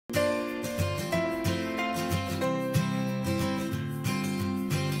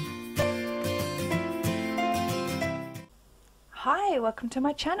Hi, welcome to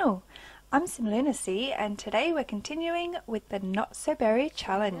my channel. I'm lilsimsie and today we're continuing with the Not So Berry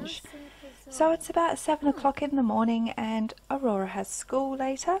challenge. So it's about 7 o'clock in the morning and Aurora has school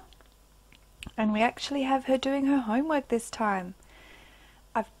later. And we actually have her doing her homework this time.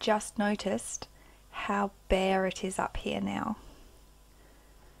 I've just noticed how bare it is up here now.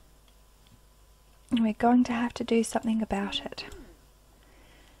 And we're going to have to do something about it.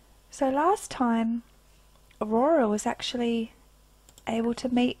 So last time Aurora was actually able to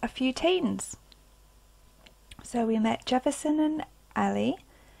meet a few teens. So we met Jefferson and Ali,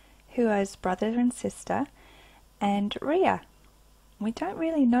 who are his brother and sister, and Ria. We don't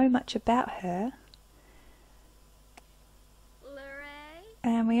really know much about her.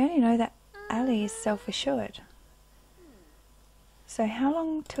 And we only know that Ali is self-assured. So how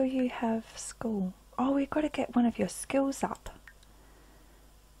long till you have school? Oh, we've got to get one of your skills up.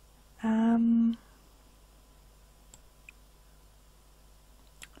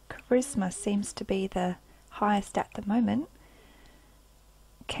 Charisma seems to be the highest at the moment.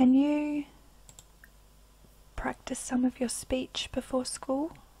 Can you practice some of your speech before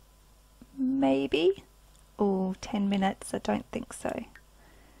school? Maybe? Oh, 10 minutes, I don't think so.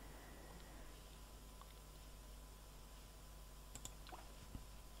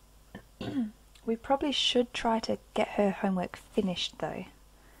 We probably should try to get her homework finished though.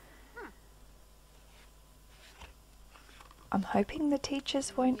 I'm hoping the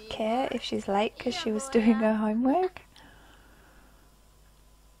teachers won't care if she's late because she was doing her homework.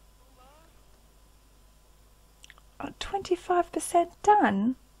 25%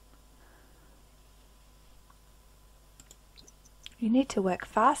 done? You need to work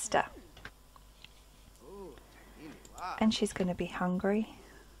faster. And she's going to be hungry.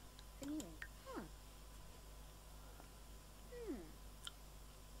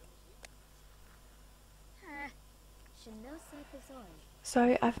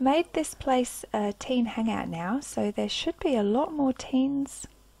 So I've made this place a teen hangout now, so there should be a lot more teens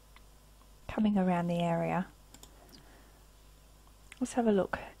coming around the area. Let's have a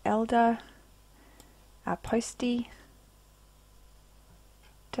look. Elder, our postie.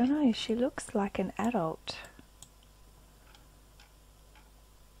 Don't know, she looks like an adult.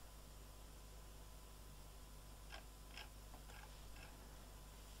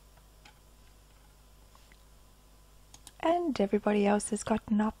 And everybody else has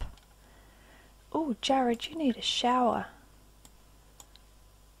gotten up. Oh, Jared, you need a shower.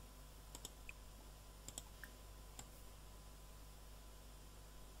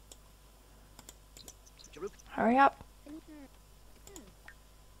 Hurry up.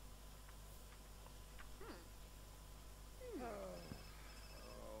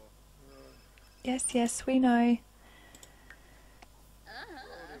 Yes, yes, we know.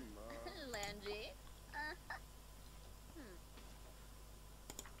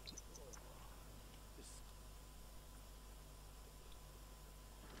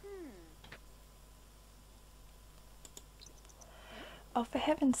 Oh, for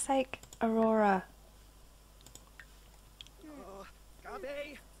heaven's sake, Aurora.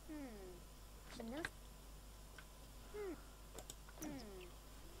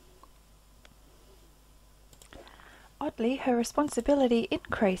 Oddly, her responsibility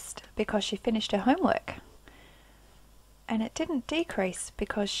increased because she finished her homework. And it didn't decrease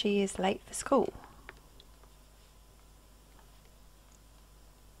because she is late for school.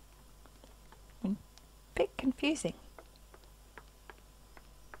 Bit confusing.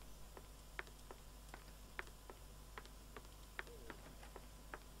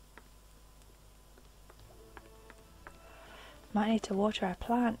 Might need to water our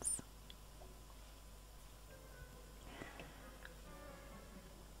plants.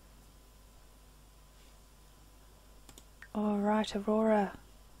 Alright, Aurora.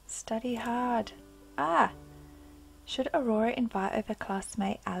 Study hard. Ah! Should Aurora invite over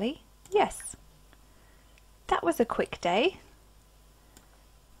classmate Ali? Yes. That was a quick day.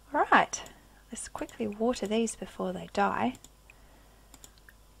 Alright. Let's quickly water these before they die.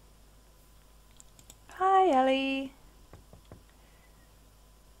 Hi, Ellie.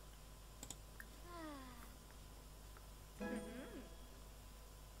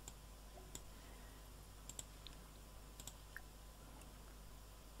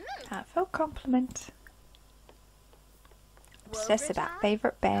 Heartfelt compliment. Obsess about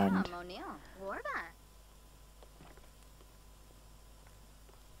favourite band.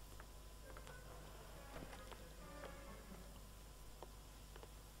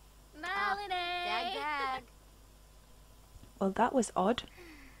 Well, that was odd.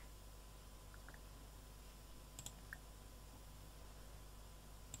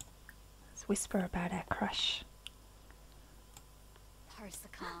 Let's whisper about our crush.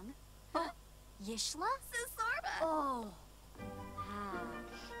 Persakong. Yishla? Sisorba. Oh.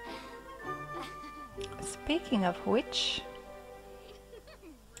 Speaking of which,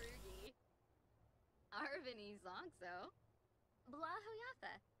 Rudy. Arvini Zongso.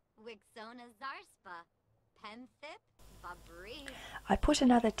 Blahoyatha. Wixona Zarspa. Penthip. Babri. I put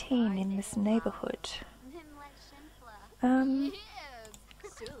another teen in this neighborhood. Nimlet Shinfla.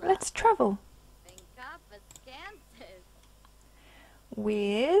 Let's travel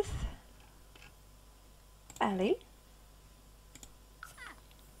with Ali.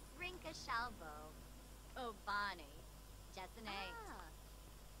 Rinka Shalvo. Obani. Jessene.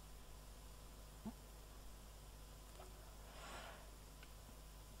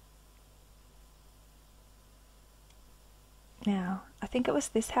 Now, I think it was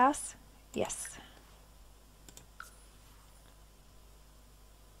this house. Yes.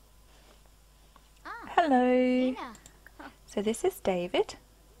 Hello. So this is David.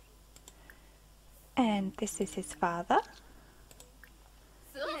 And this is his father.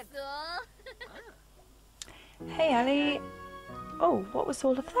 Hey, Ali. Oh, what was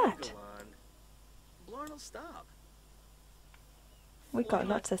all of that? We got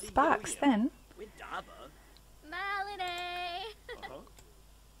lots of sparks then.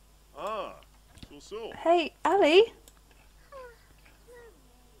 Hey, Ali.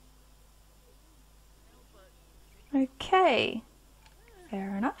 Okay.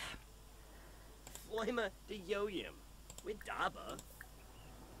 Fair enough. Floima de Yoyim. With Daba.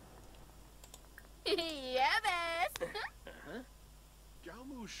 Yebes.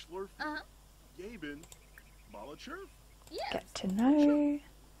 Galmu Schlurf. Yabin. Malachurf. Get to know.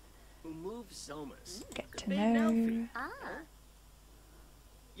 Who moves Zomas. Get to know.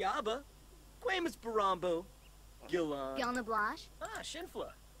 Yaba. Quamus Barambo. Gillan. Gilna Blash.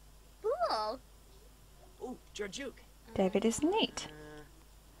 Shinfla. Bool. Oh, Georgiuk. David is neat.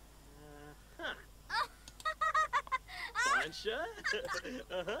 Lansha.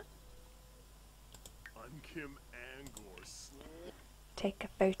 Unkim Angor. Take a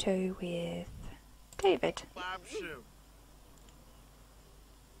photo with David. Slapshim.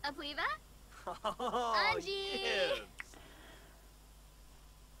 Apliva. Oh, Angie. yes.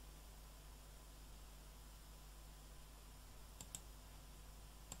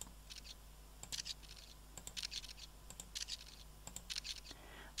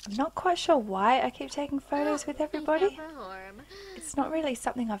 I'm not quite sure why I keep taking photos with everybody. It's not really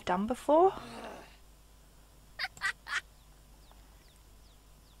something I've done before.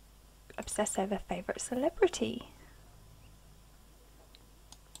 Obsess over favourite celebrity.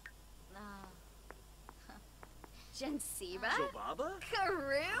 Jensiba. Jobaba.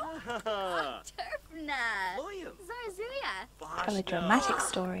 Karoo. Turfna. Loyum. Zarzuya. Tell a dramatic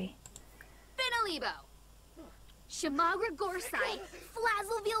story. Benalibo. Shamagra Gorsai.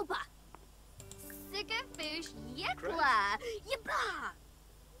 Flazzle Vilpa. Sikafush Yikla. Yaba.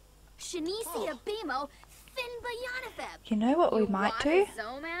 Shanisia Bimo. Finbayanafeb. You know what we might do?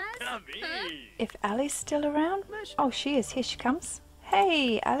 Tabi. If Ali's still around? Oh, she is. Here she comes.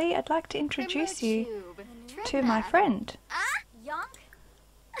 Hey, Ali, I'd like to introduce you to my friend.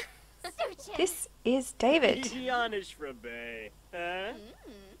 This is David. Yanish Rabe. Huh?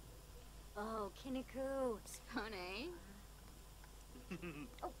 Oh, Kiniku. Spone.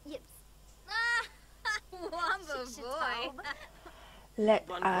 Oh, yips. Wamba boy. Let's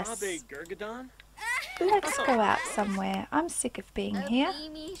Bonrabe Gurgadon. go out somewhere. I'm sick of being here.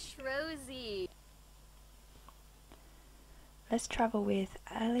 Beamy Shrozy. Let's travel with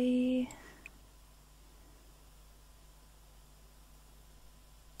Ali.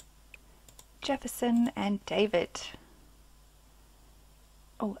 Jefferson and David.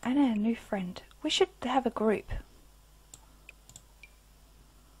 Oh, and a new friend. We should have a group.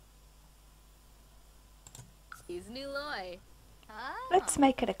 He's new Loy. Let's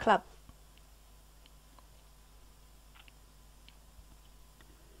make it a club.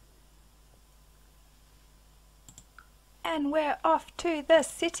 And we're off to the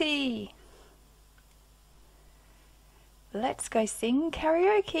city. Let's go sing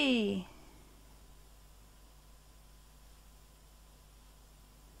karaoke.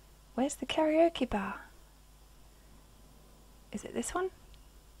 Where's the karaoke bar? Is it this one?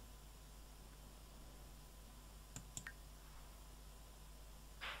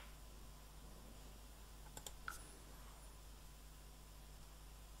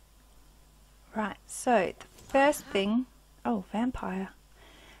 Right, so the first thing, oh, vampire.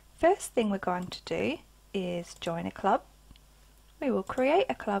 First thing we're going to do is join a club. We will create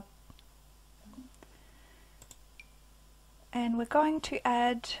a club. And we're going to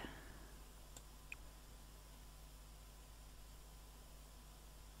add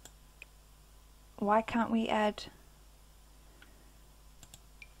why can't we add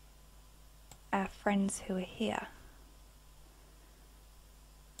our friends who are here?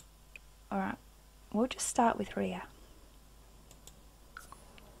 Alright, we'll just start with Ria.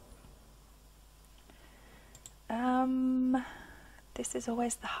 This is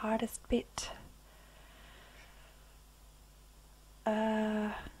always the hardest bit.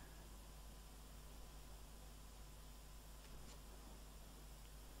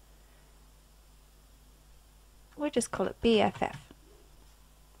 We'll just call it BFF.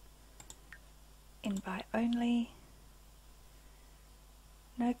 Invite only.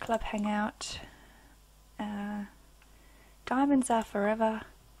 No club hangout. Diamonds are forever.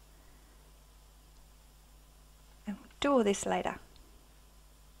 And we'll do all this later.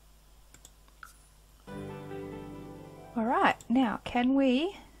 Alright, now can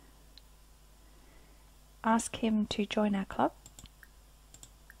we ask him to join our club?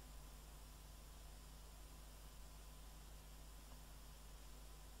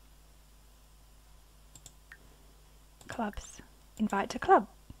 Clubs. Invite to club.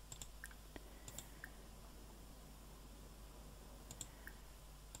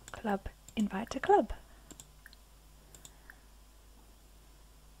 Club. Invite to club.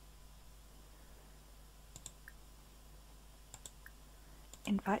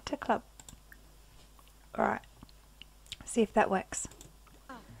 Invite to club. Alright. See if that works.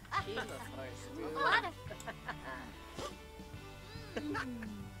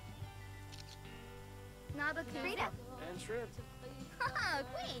 Nabakurita. And shrimp.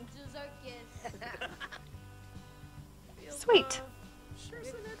 Queen. Sweet.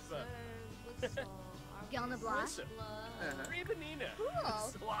 Gelna Blah. Listen. Rebanina.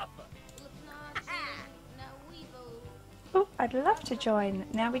 Cool. Slappa. Oh, I'd love to join.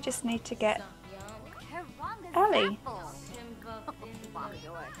 Now we just need to get Ali.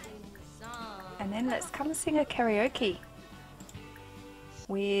 And then let's come sing a karaoke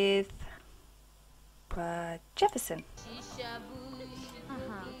with Jefferson.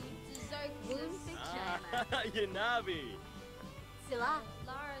 Yanabi. Sila.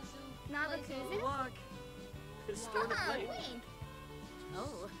 Nabakuzin. Luck. Historic plate. Queen.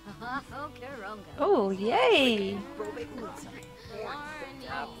 Oh, Karonga. Oh, yay!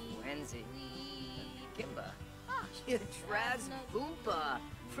 Wenzi. Kimba. Yatraz Boompa.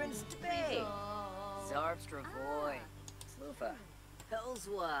 Prince Bay. Zarbstravoy. Slufa.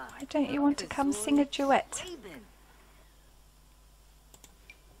 Pelswa. Why don't you want to come sing a duet?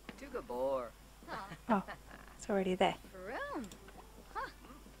 Tugabor. Oh, it's already there. Vroom.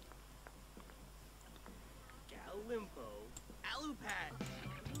 Galimpo. Alupat.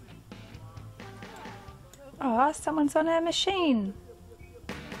 Oh, someone's on our machine.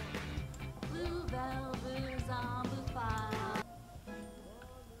 Blue velvet on the fire.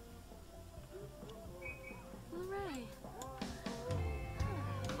 Hooray.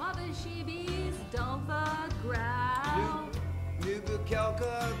 Father sheebies, don't fuck growl.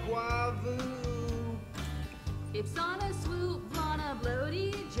 Nubukelka guavu. It's on a swoop, on a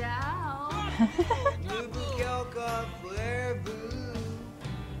bloody jowl. Nubukelka flairvu.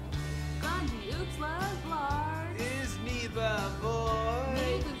 Grungy oops, love lard. Is Neva boy.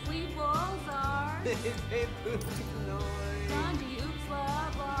 Nathan fleet walls are. Hey, poopy noise. Grungy oops,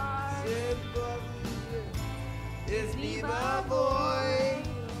 love lard. Said Bubby. Is Neva boy.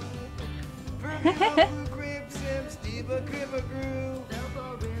 From Crib Sim, Steve Cribba Grew.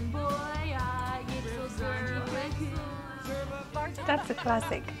 Bilbo rim boy, I get so grungy quick. That's a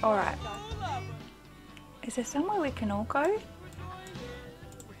classic. Alright. Is there somewhere we can all go? Can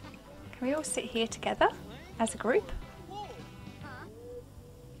we all sit here together as a group?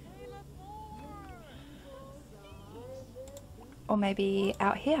 Or maybe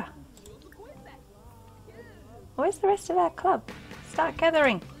out here? Where's the rest of our club? Start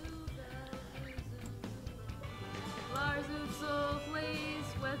gathering. Lars Upsel, Flays,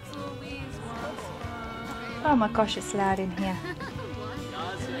 Wetzel, Wees, Wants, Oh my gosh, it's loud in here.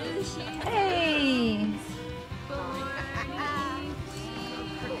 Hey!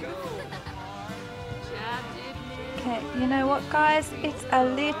 Okay, you know what guys? It's a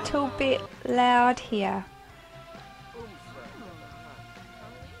little bit loud here.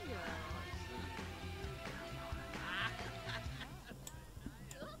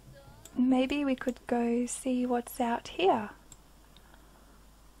 Maybe we could go see what's out here.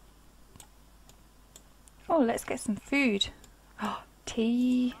 Oh, let's get some food. Oh,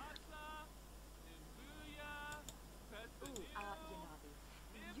 tea.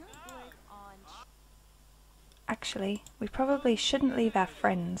 Actually, we probably shouldn't leave our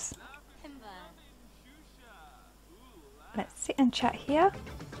friends. Let's sit and chat here.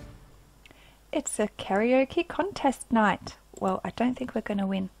 It's a karaoke contest night. Well, I don't think we're going to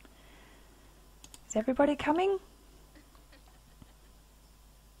win. Is everybody coming?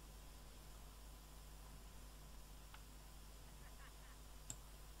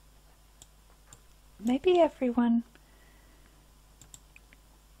 Maybe everyone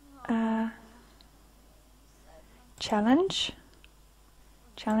challenge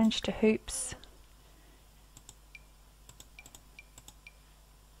to hoops.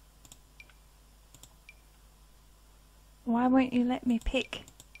 Why won't you let me pick?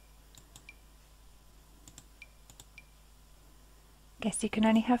 Guess you can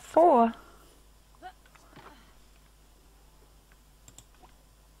only have 4.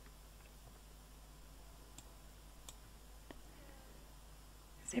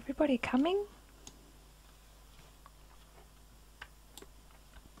 Is everybody coming?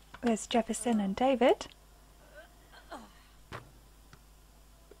 There's Jefferson and David.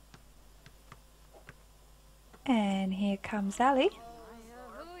 And here comes Ali.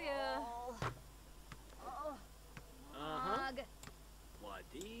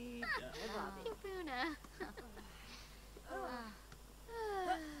 Puna.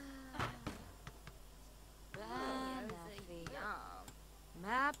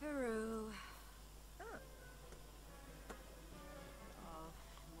 Maparu.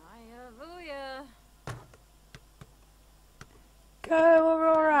 Naya Go,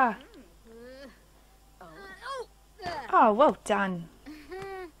 Aurora! Oh, well done.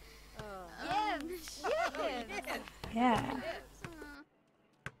 Yeah.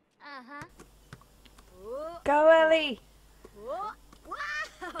 Go, Ellie! Wow.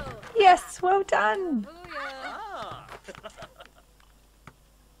 Yes, well done. Ah.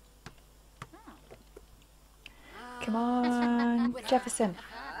 Come on, Jefferson.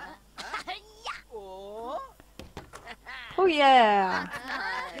 Oh yeah.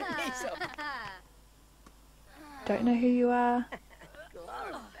 Don't know who you are.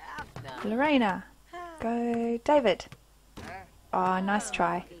 Lorena. Go, David. Oh, nice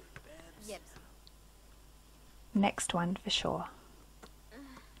try. Next one for sure.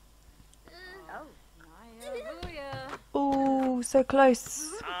 Oh, so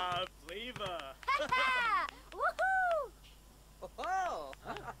close. Ah, flavor.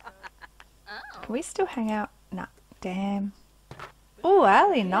 Can we still hang out? Nah, damn. Oh,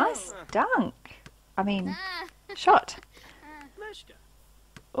 Ali, nice dunk. I mean, shot.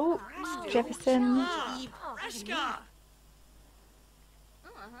 Oh, Jefferson. Reshka.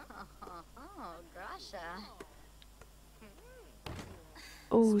 Oh, gosh.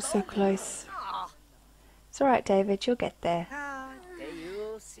 Oh, so close. It's alright, David, you'll get there.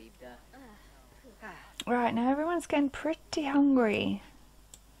 Right, now everyone's getting pretty hungry.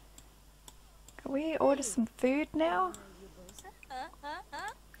 Can we order some food now?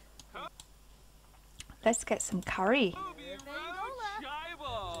 Let's get some curry.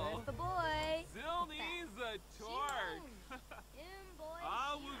 The boy.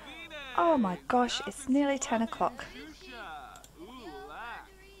 Oh my gosh, it's nearly 10 o'clock.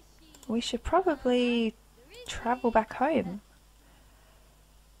 We should probably travel back home.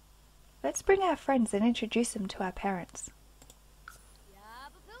 Let's bring our friends and introduce them to our parents.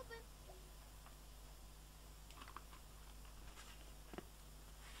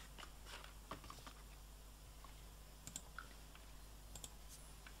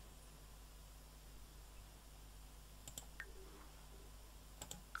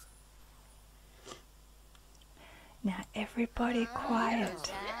 Now everybody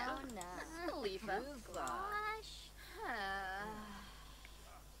quiet.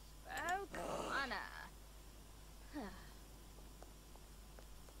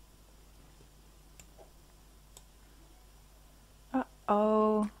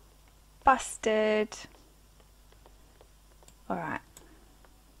 Uh-oh. Busted. Alright.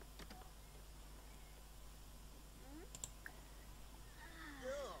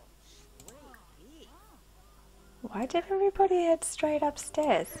 Why did everybody head straight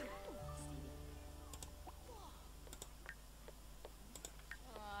upstairs?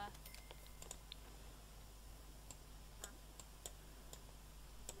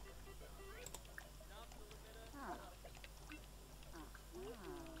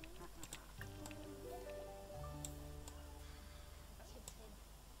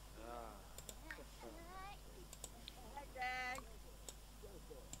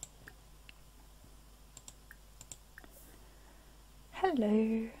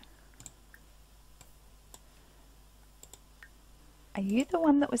 Hello. Are you the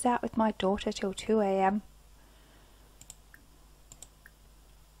one that was out with my daughter till 2 a.m?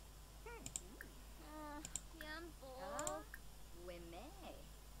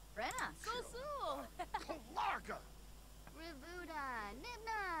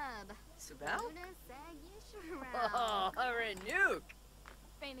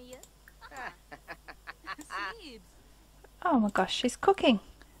 Plania. Sleeves. Oh my gosh, she's cooking.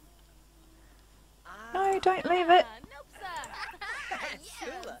 No, don't leave it. Nope,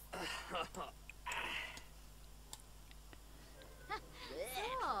 sir. Sula. Oh.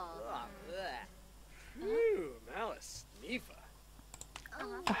 Oh, bleh. Phew, Malice, Nifa.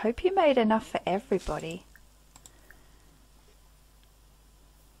 I hope you made enough for everybody.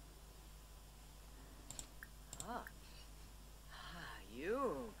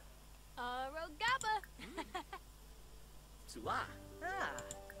 You. Rogaba. Sula. Ah.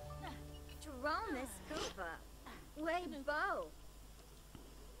 Jerome Cooper. Way Bo.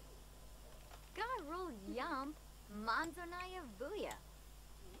 Garul Yump. Manzonaya Vuya.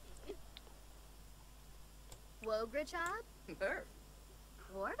 Wogrichop. Murph.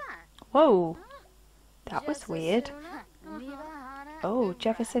 Warba. Whoa, that was weird. Oh,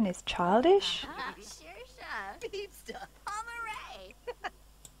 Jefferson is childish? Shirsha. Pizza. Pomeray.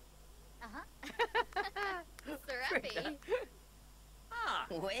 Serapi. Ah,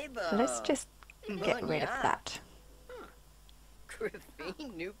 Weibo. Let's just get rid of that.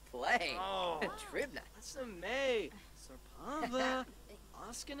 Griffin, new play. Oh. Tribna. Lilsimsie, Sarpava,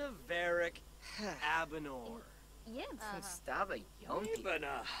 Oskina Varick, Abenor. Yes. Stava Yonki.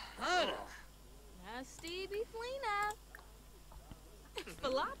 Ibana, Hana. Nasty Beeflina.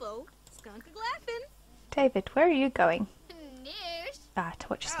 Falabo. Skunk Glaffin. David, where are you going? Noosh. Ah, to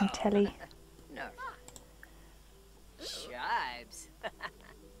watch some telly. No. Shibes.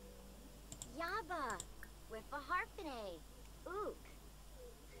 Yaba. With a harpene. Ook.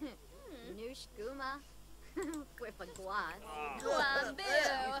 Noosh Guma. With a glass.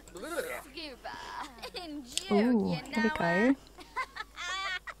 Glambu. Scuba. And Juke, Ooh, you here we know go.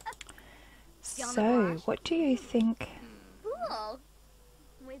 So, what do you think? Cool.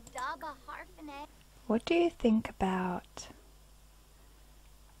 With Daba harpene. What do you think about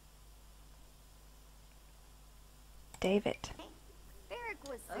David? Barrack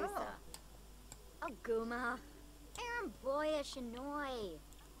was Susa. Oh, Guma. Aaron Boyish Annoy.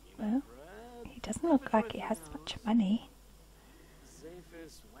 Well, he doesn't look like he has much money.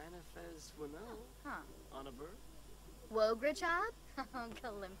 Zephys, Wanifes, Winel. Huh. On a bird. Wogrichop.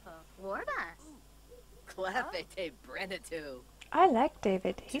 Kalimpo. Warba. Clafete Brenatu. I like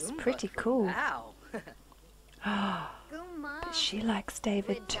David. He's pretty cool. Wow. Guma. She likes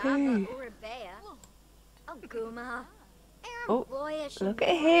David With too. Daba Urabea. Oh, Guma. Aaron Oh, Boyish look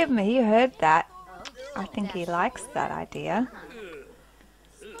at him. He heard that. Oh, I think he likes that idea.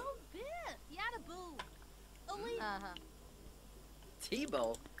 Oh, bit. Yadaboo. Elite. Uh-huh.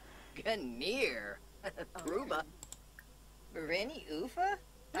 Tebow. Ganir. Gruba. Rennie Ufa.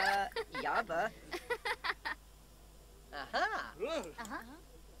 Yaba. Aha.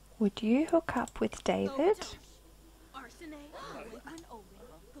 Would you hook up with David? Arsene. Liquin Owen.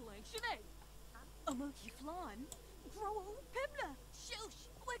 Galatione. Amuki Flan. Grow Pibna. Shush.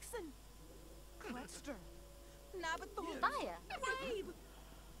 Wixen. Quexter. Nabathor. Fire. Rabe.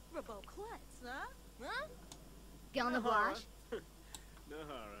 Rabo Klets, huh? Huh? Gilnawash.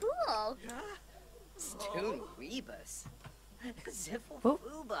 Nahara. Cool. Stoon Rebus. Ziffle Oh.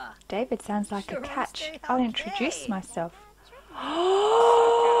 Fuba. David sounds like a Sure, catch. stay I'll okay. introduce myself.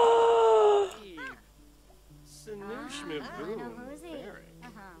 Sanush I Miboon, know who's he. Varick,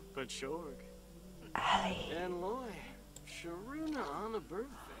 Uh-huh. Pachorg, Ali. and Loy. Sharuna on a bird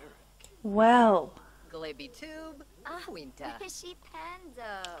Varick. Well, Galebi Tube. Winta. Fishy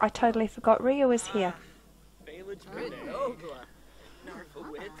Pando. I totally forgot Ria was here. Bailage Rid Renee. Ogla.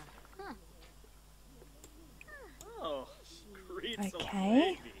 Narfawit. Oh, great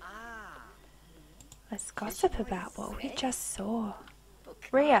Okay. baby. Ah. Let's gossip about what we just saw.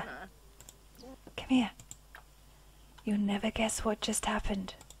 Ria. Come here. You'll never guess what just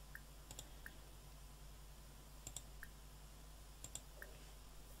happened.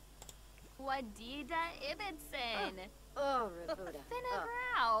 Wadida Ibidson. Oh, Rabuda.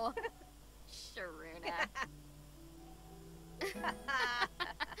 Finnegrau. Sharuna.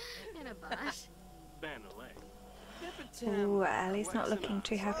 Finnabosh. Banalay. Ooh, Ali's not looking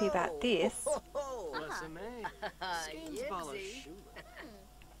too happy about this. Oh, Lilsimsie. Skins Bala Yipsy.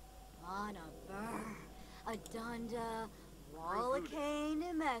 Shula. On a burr. A dunda.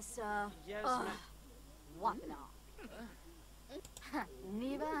 Wallacane Mesa. Yes, Ugh. ma- Wapna.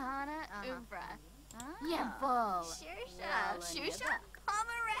 Niba Hana Ufra. Yempo. Shusha. Shusha.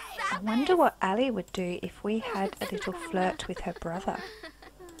 I wonder what Ali would do if we had a little flirt with her brother.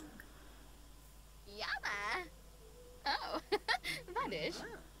 Yama. Oh. Vanish.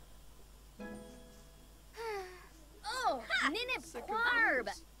 Oh. Ninip Quarb.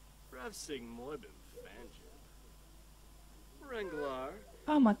 Ravsig Moibin Fanjib. Renglar.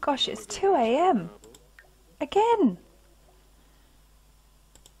 Oh my gosh, it's 2 a.m. Again!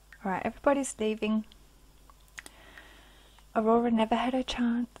 Alright, everybody's leaving. Aurora never had a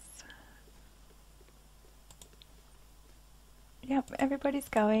chance. Yep, everybody's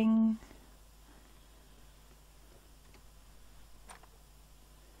going.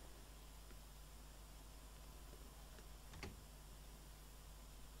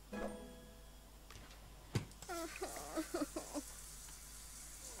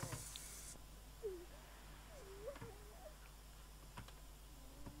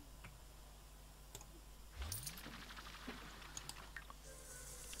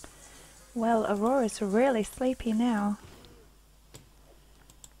 Well, Aurora's really sleepy now.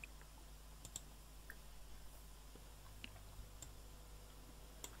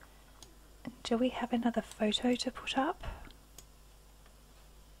 Do we have another photo to put up?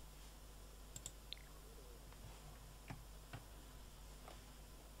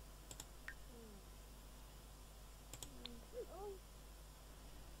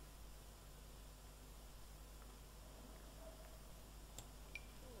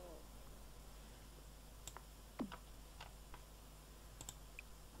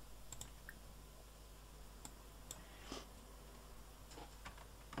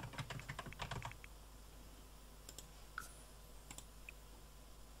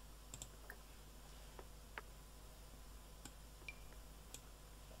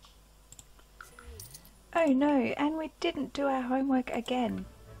 Oh no, and we didn't do our homework again.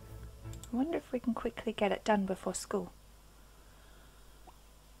 I wonder if we can quickly get it done before school.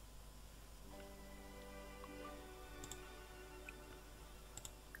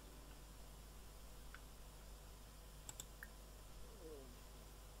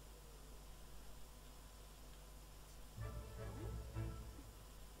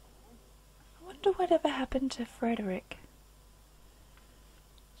 I wonder whatever happened to Frederick.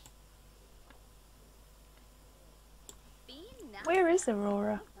 Where is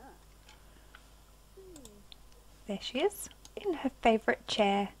Aurora? There she is, in her favourite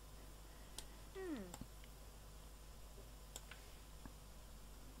chair.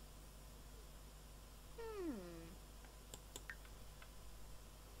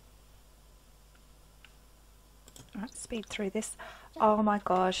 Alright, speed through this. Oh my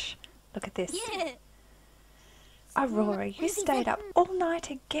gosh, look at this. Yeah. Aurora, you stayed up all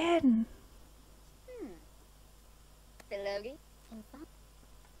night again. Bilogi.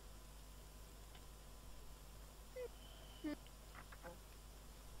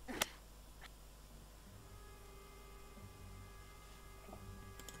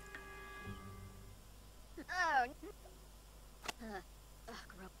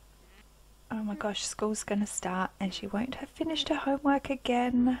 Oh my gosh, school's gonna start and she won't have finished her homework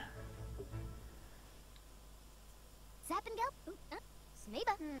again.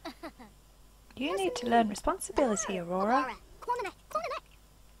 You need to learn responsibility, Aurora.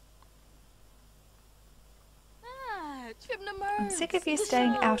 I'm sick of you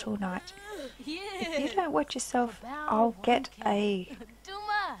staying out all night. If you don't watch yourself, I'll get a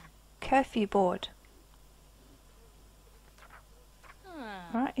curfew board.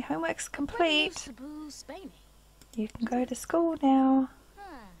 Alright, your homework's complete. You can go to school now.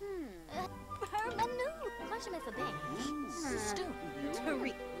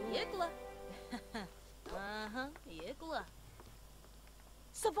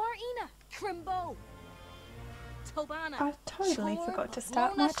 I totally forgot to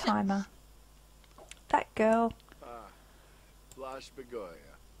start my timer. That girl. Blash Begoya.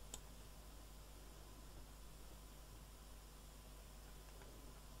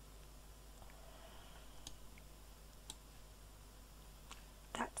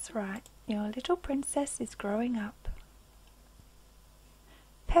 That's right, your little princess is growing up.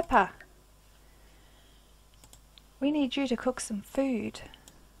 Peppa, we need you to cook some food.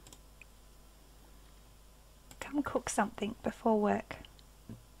 Come cook something before work.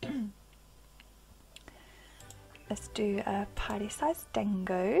 Let's do a party-sized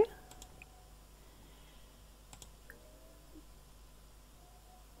dango.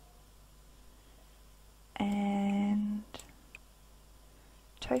 And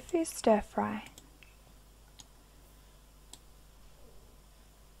tofu stir fry.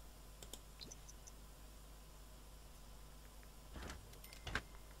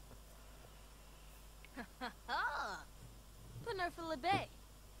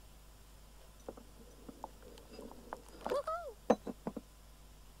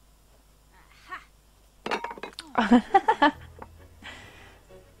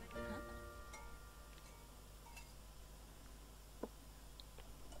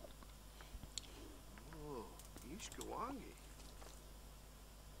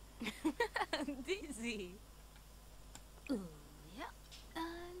 Dizzy. Ooh, yeah.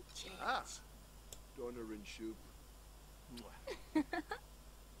 Ah. Donor and Shoop.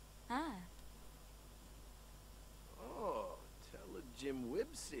 Ah. Oh, tell a Jim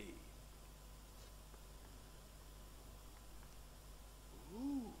Wibsey.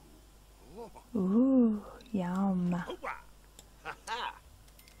 Ooh. Oh. Ooh, yum. Hooah. Ha ha.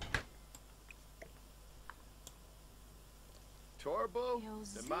 Torbo,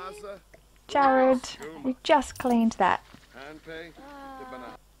 Yosi? Demaza, Jared, you just cleaned that. Hanpei,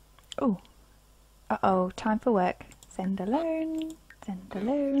 Dibana. Ooh. Uh-oh, time for work. Send alone. Send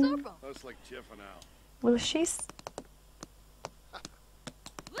alone. Looks like Jiff now. Will she...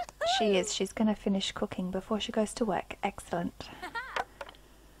 She is. She's going to finish cooking before she goes to work. Excellent.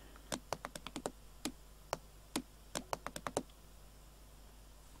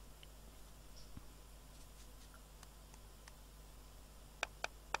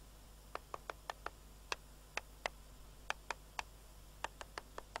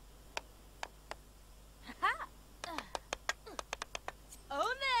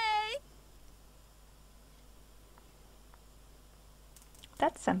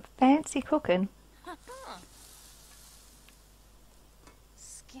 That's some fancy cooking.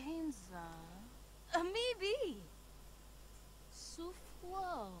 Skenza. Amibi.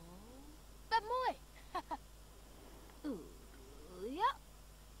 Suflo. Bamoy. Ooh, yeah.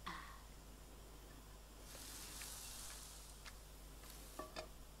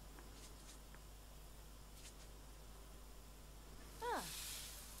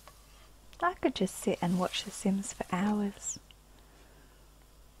 I could just sit and watch The Sims for hours.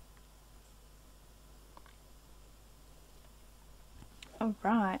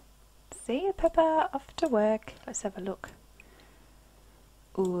 Alright. See you, Peppa. Off to work. Let's have a look.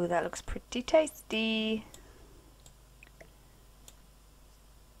 Ooh, that looks pretty tasty.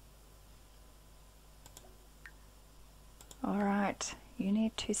 Alright. You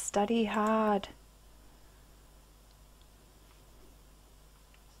need to study hard.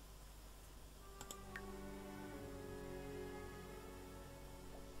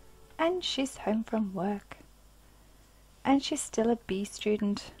 And she's home from work. And she's still a B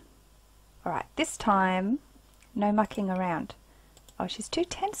student. Alright, this time, no mucking around. Oh, she's too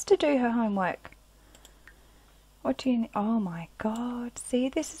tense to do her homework. What do you... Oh my god. See,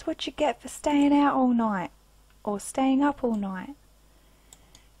 this is what you get for staying out all night. Or staying up all night.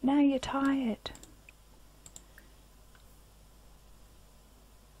 Now you're tired.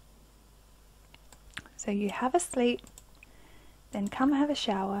 So you have a sleep, then come have a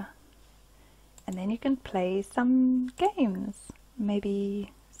shower, and then you can play some games.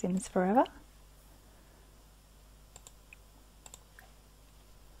 Maybe Sims Forever.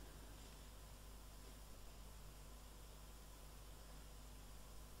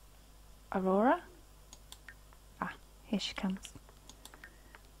 Aurora? Ah, here she comes.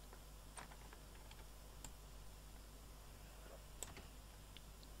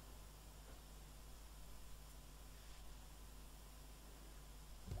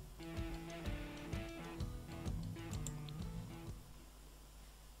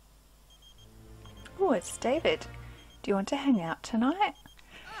 Oh, it's David. Do you want to hang out tonight?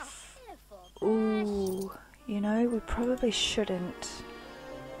 Ooh, you know, we probably shouldn't.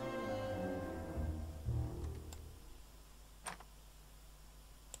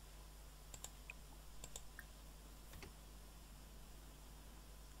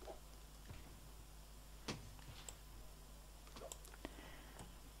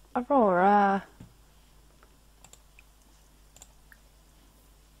 Aurora.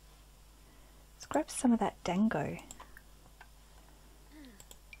 Let's grab some of that dango.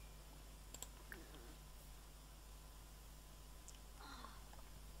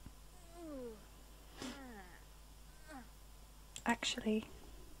 Actually,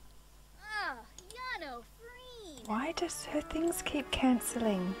 why does her things keep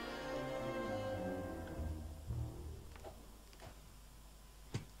cancelling?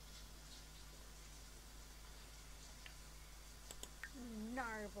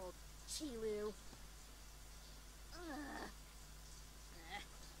 Narble, Chilu.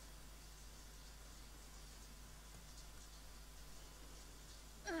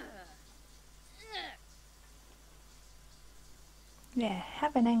 Yeah,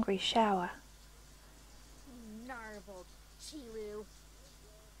 have an angry shower. Narble, Chilu.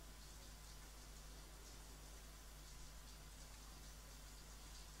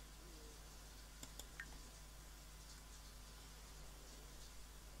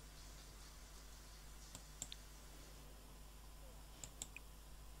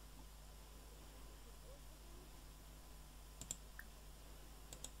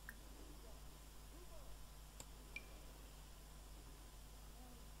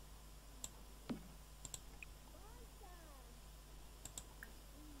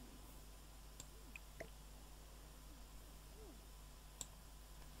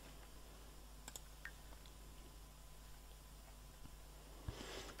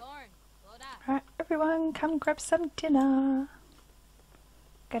 everyone come grab some dinner.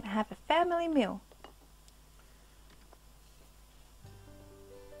 Gonna have a family meal.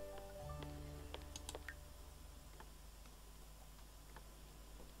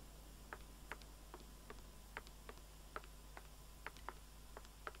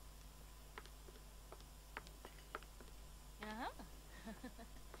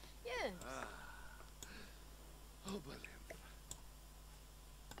 Yes. Oh, but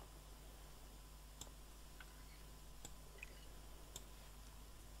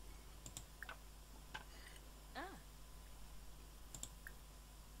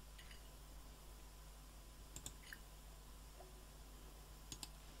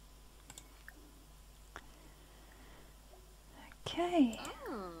Okay.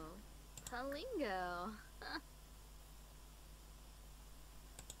 Oh, Palingo.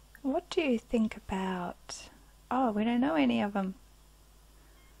 What do you think about... Oh, we don't know any of them.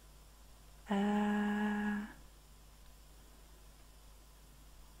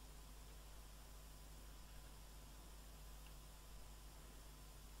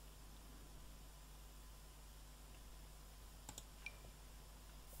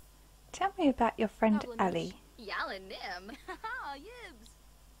 Tell me about your friend Ali. Yalanim. Haha, Yibs.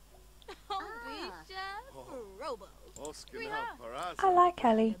 Oh, Bisha. Robo. Oscar I like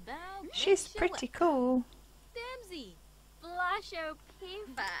Ali. About She's pretty cool. Damsy. Blasho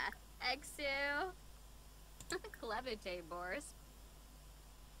Pifa. Exu. Clevite Boris.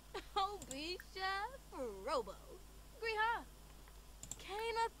 Oh, Bisha. Robo. Griha.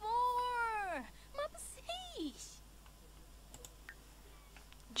 Kana Thor. Mapasish.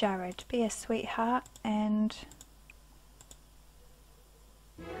 Jared, be a sweetheart and...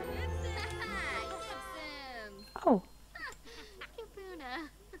 Gibson. Oh, Kibuna.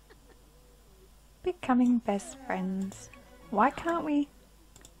 becoming best friends. Why can't we?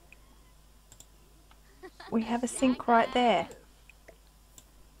 We have a sink right there.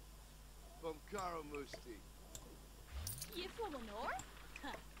 Bumkaro Musti. Yifulanor.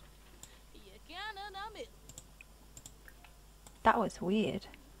 Yakana Namil. That was weird.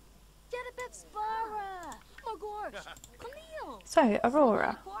 Jedabeb Spara. Morgorsh. Camille. So,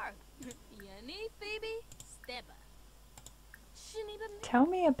 Aurora, Yanni Phoebe. Steppa. Shiniba. tell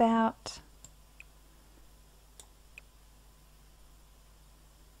me about...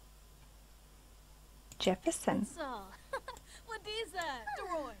 Jefferson. So. What is that?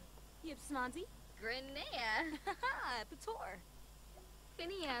 Deroy. Yipsnanzi. Grenea. Pator.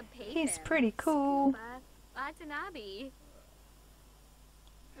 Finia Payton. He's pretty cool. Watanabe.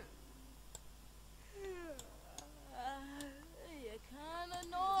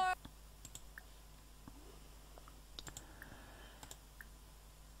 Yakana Nor.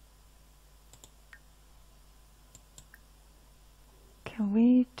 Can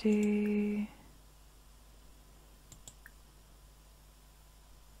we do...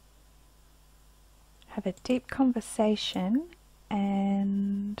 have a deep conversation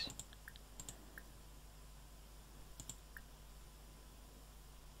and...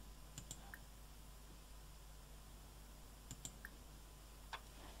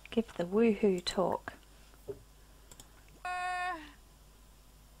 give the woohoo talk.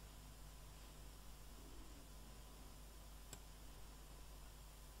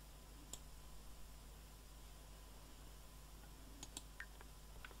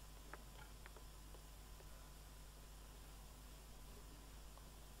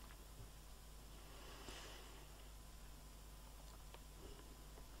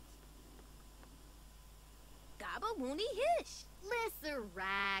 Gaba Woony Hish.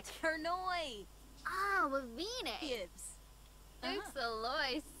 Lisserac. Ternoi. Ah, Wavine. Gibbs.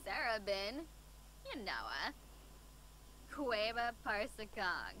 Uxaloy Sarabin. Yanoa. Cueva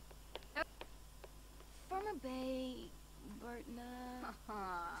Parsakong. Farmer Bay. Bertna.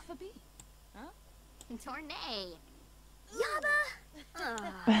 Fabi. Tornay. Yaba.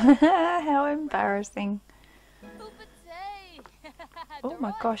 How embarrassing. Upate. Oh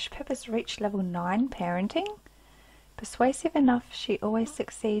my gosh, Pepper's reached level 9 parenting. Persuasive enough, she always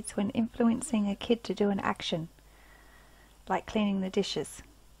succeeds when influencing a kid to do an action, like cleaning the dishes.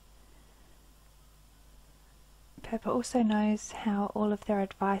 Pepper also knows how all of their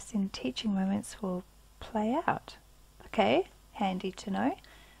advice in teaching moments will play out. Okay, handy to know.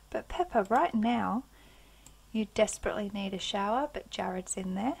 But Pepper, right now, you desperately need a shower, but Jared's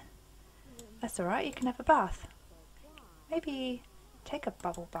in there. That's alright, you can have a bath. Maybe take a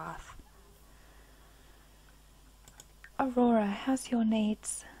bubble bath. Aurora, how's your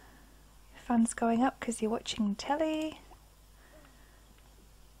needs? Fun's going up because you're watching telly.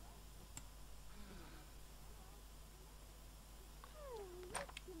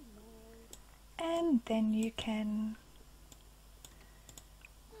 And then you can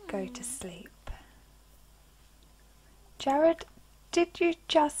go to sleep. Jared, did you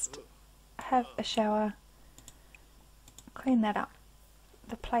just have a shower? Clean that up.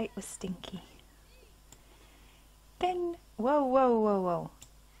 The plate was stinky. Then, whoa, whoa, whoa, whoa.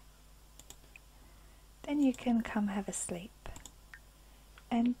 Then you can come have a sleep.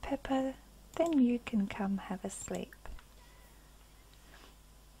 And Pepper, then you can come have a sleep.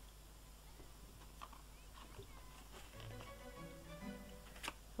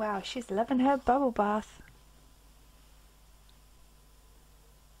 Wow, she's loving her bubble bath.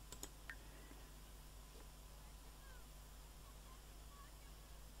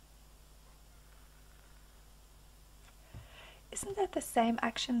 Isn't that the same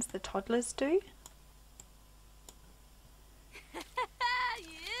actions the toddlers do?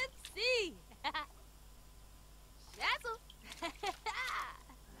 Yipsy! Shazzle!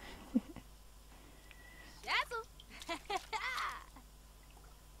 Shazzle!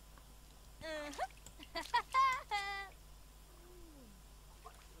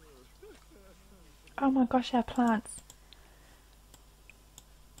 Oh my gosh, our plants.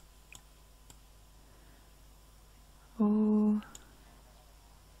 Ooh.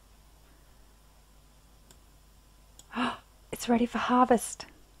 It's ready for harvest.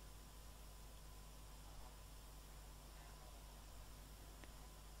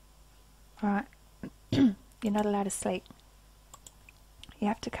 Right. You're not allowed to sleep. You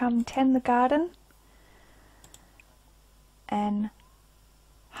have to come tend the garden and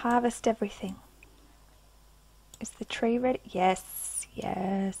harvest everything. Is the tree ready? Yes,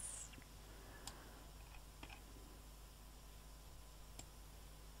 yes.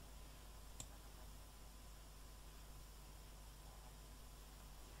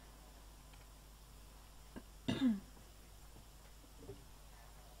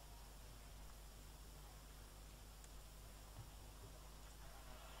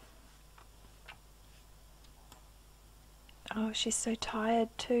 Oh, she's so tired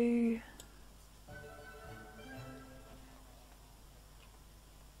too.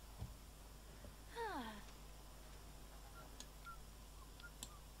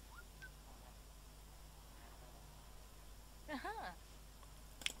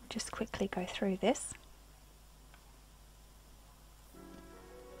 Just quickly go through this.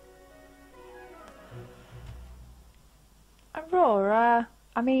 Aurora,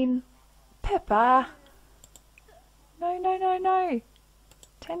 I mean, Peppa. No, no, no, no.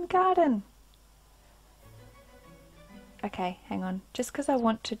 Tend garden. Okay, hang on. Just because I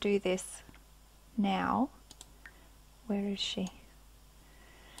want to do this now. Where is she?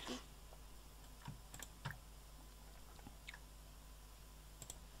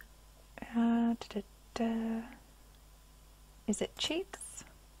 Da, da, da. Is it cheats?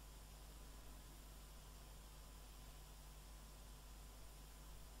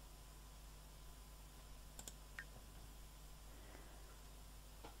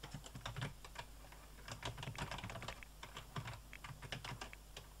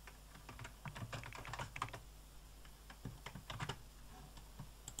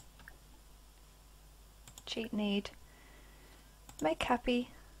 Cheat need. Make happy.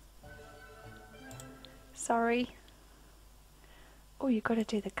 Sorry. Oh, you got to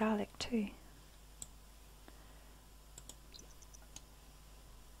do the garlic too.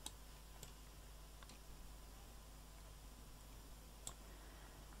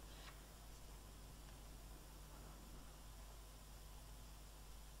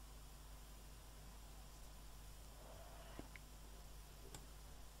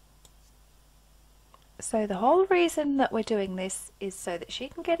 So the whole reason that we're doing this is so that she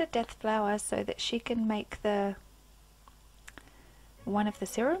can get a death flower, so that she can make the one of the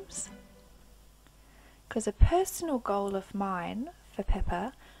serums. Because a personal goal of mine for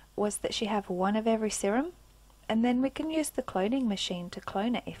Pepper was that she have one of every serum, and then we can use the cloning machine to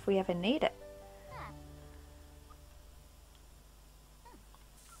clone it if we ever need it.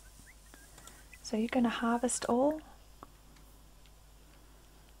 So you're going to harvest all?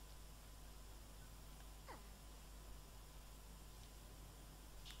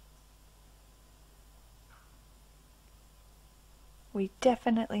 We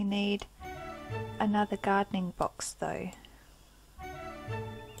definitely need another gardening box though.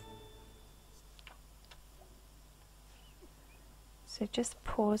 So just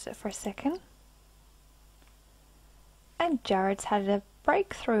pause it for a second. And Jared's had a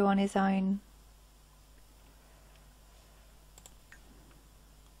breakthrough on his own.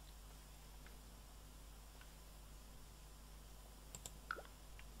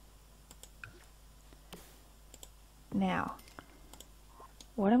 Now,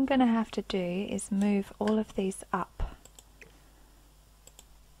 what I'm going to have to do is move all of these up.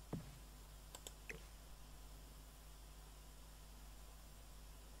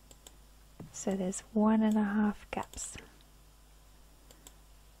 So there's 1.5 gaps.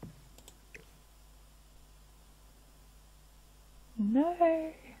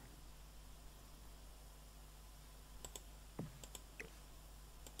 No.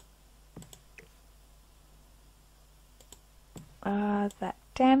 That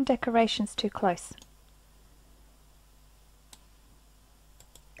damn decoration's too close.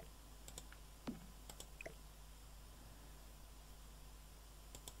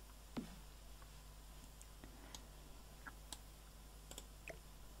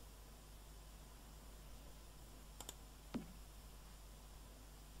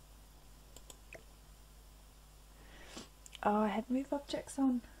 Oh, I had move objects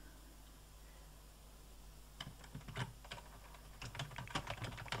on.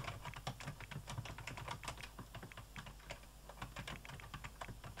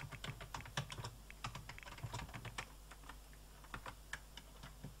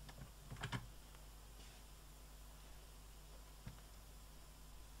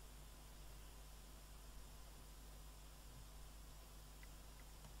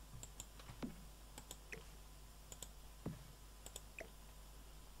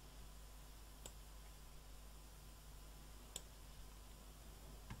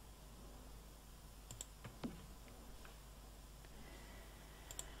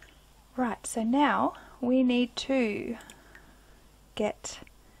 Right, so now we need to get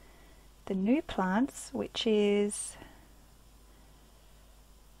the new plants, which is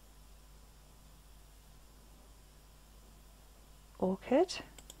orchid,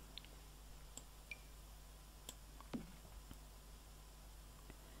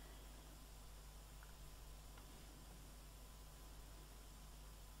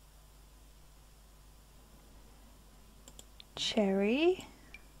 cherry,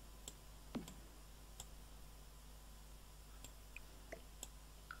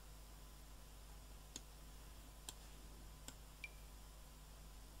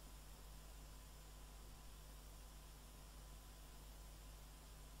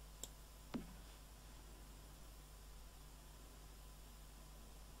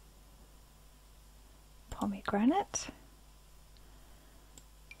 pomegranate,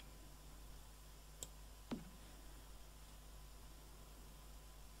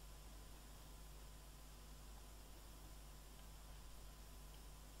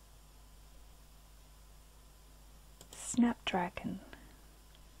 snapdragon,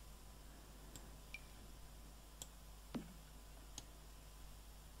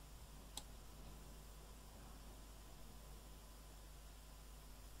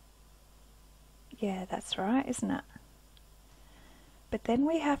 yeah, that's right, isn't it? But then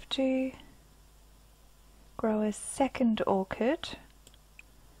we have to grow a second orchid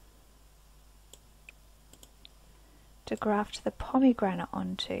to graft the pomegranate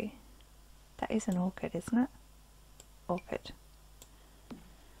onto. That is an orchid, isn't it? Orchid.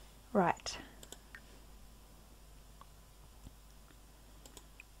 Right.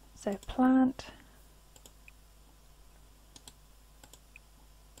 So plant,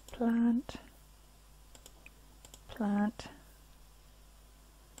 plant, plant,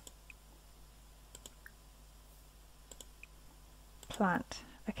 plant.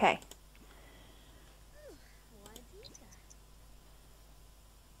 Okay.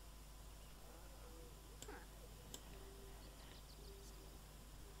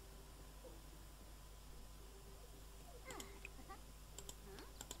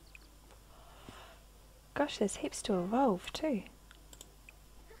 Gosh, there's heaps to evolve too.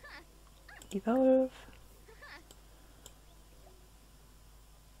 Evolve.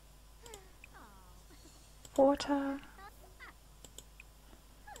 Water.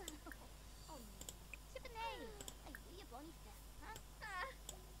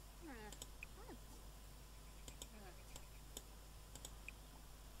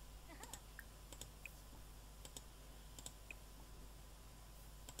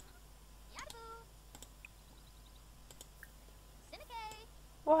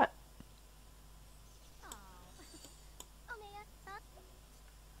 What?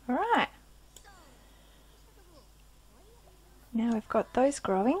 Alright. Now we've got those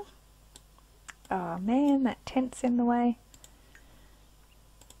growing. Oh man, that tent's in the way.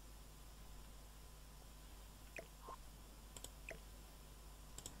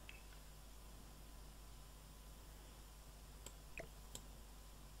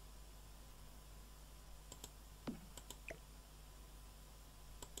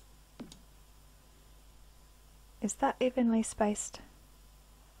 Is that evenly spaced?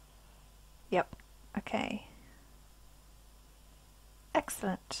 Yep. Okay.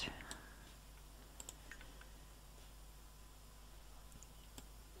 Excellent.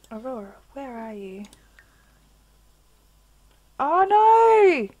 Aurora, where are you? Oh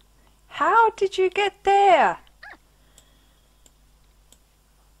no! How did you get there?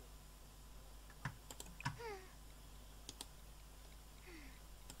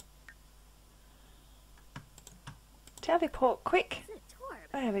 Teleport, quick!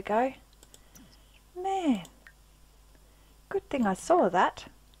 There we go. Man, good thing I saw that.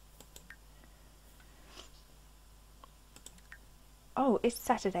 Oh, it's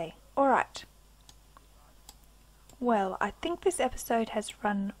Saturday. Alright. Well, I think this episode has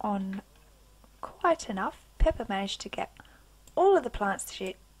run on quite enough. Pepper managed to get all of the plants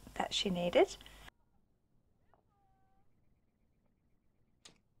that she needed.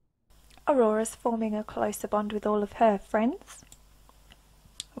 Aurora's forming a closer bond with all of her friends,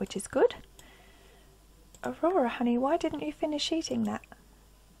 which is good. Aurora, honey, why didn't you finish eating that?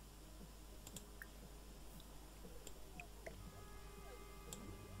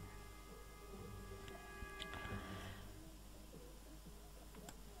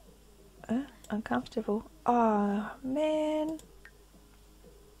 Uncomfortable. Oh, man.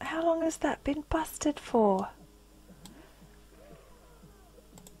 How long has that been busted for?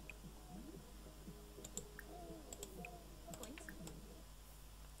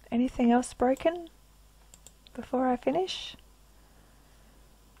 Anything else broken before I finish?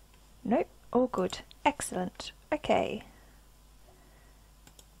 Nope, all good. Excellent. Okay.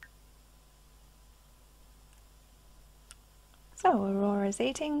 So Aurora's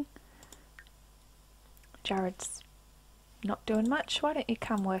eating. Jared's not doing much. Why don't you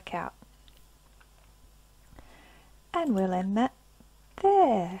come work out? And we'll end that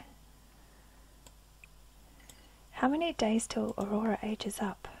there. How many days till Aurora ages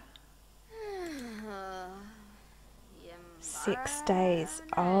up? 6 days.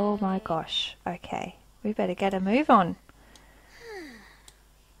 Oh my gosh. Okay, we better get a move on.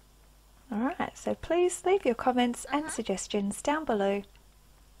 Alright, so please leave your comments and suggestions down below.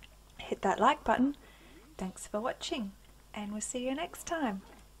 Hit that like button. Thanks for watching, and we'll see you next time.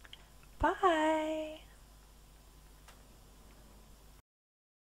 Bye!